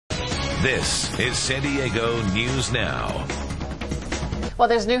This is San Diego News Now. Well,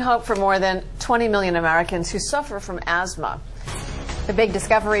 there's new hope for more than 20 million Americans who suffer from asthma. The big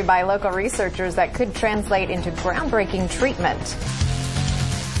discovery by local researchers that could translate into groundbreaking treatment.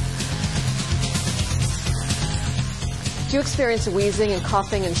 If you experience wheezing and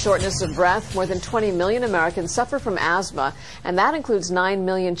coughing and shortness of breath, more than 20 million Americans suffer from asthma, and that includes 9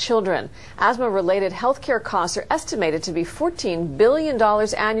 million children. Asthma-related health care costs are estimated to be $14 billion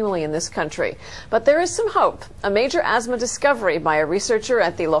annually in this country. But there is some hope. A major asthma discovery by a researcher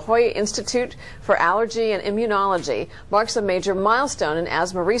at the La Jolla Institute for Allergy and Immunology marks a major milestone in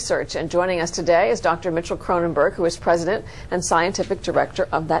asthma research. And joining us today is Dr. Mitchell Cronenberg, who is president and scientific director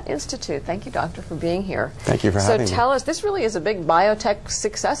of that institute. Thank you, doctor, for being here. Thank you for having me. So tell us, this really is a big biotech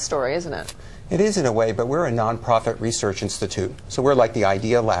success story, isn't it? It is in a way, but we're a nonprofit research institute. So we're like the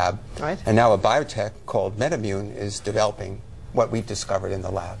idea lab. Right. And now a biotech called Medimmune is developing what we've discovered in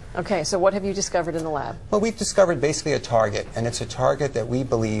the lab. Okay, so what have you discovered in the lab? Well, we've discovered basically a target, and it's a target that we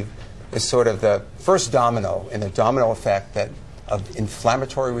believe is sort of the first domino in a domino effect that of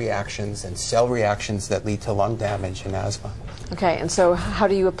inflammatory reactions and cell reactions that lead to lung damage in asthma. Okay, and so how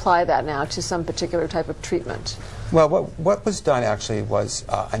do you apply that now to some particular type of treatment? Well, what was done actually was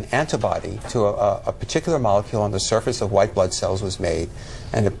an antibody to a particular molecule on the surface of white blood cells was made,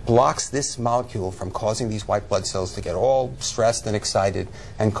 and it blocks this molecule from causing these white blood cells to get all stressed and excited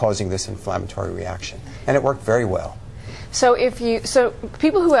and causing this inflammatory reaction. And it worked very well. So so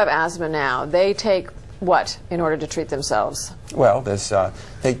people who have asthma now, they take what in order to treat themselves? Well,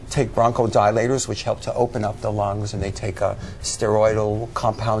 they take bronchodilators, which help to open up the lungs, and they take steroidal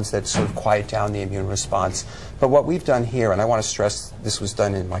compounds that sort of quiet down the immune response. But what we've done here, and I want to stress this was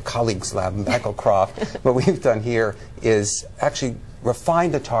done in my colleague's lab in Becklecroft, what we've done here is actually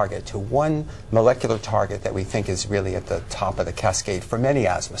refine the target to one molecular target that we think is really at the top of the cascade for many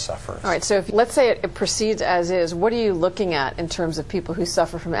asthma sufferers. All right, so let's say it proceeds as is. What are you looking at in terms of people who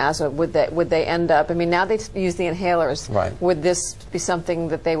suffer from asthma? Would they end up, I mean, now they use the inhalers. Right. Would this be something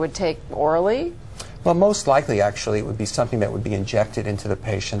that they would take orally? Well, most likely, actually, it would be something that would be injected into the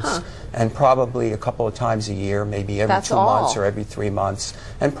patients, and probably a couple of times a year, maybe every 2 months or every 3 months,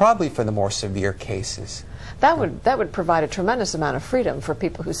 and probably for the more severe cases. That would provide a tremendous amount of freedom for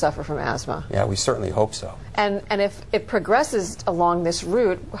people who suffer from asthma. Yeah, we certainly hope so. And if it progresses along this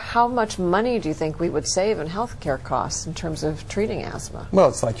route, how much money do you think we would save in healthcare costs in terms of treating asthma? Well,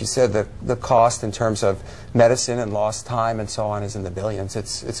 it's like you said, the cost in terms of medicine and lost time and so on is in the billions.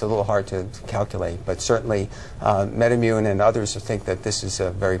 It's a little hard to calculate, but certainly Medimmune and others think that this is a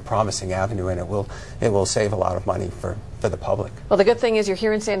very promising avenue, and it will save a lot of money for the public. Well, the good thing is you're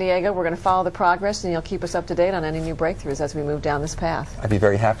here in San Diego. We're going to follow the progress, and you'll keep us up to date on any new breakthroughs as we move down this path. I'd be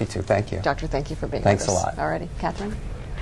very happy to. Thank you. Doctor, thank you for being Thanks with us. a lot. All righty. Catherine?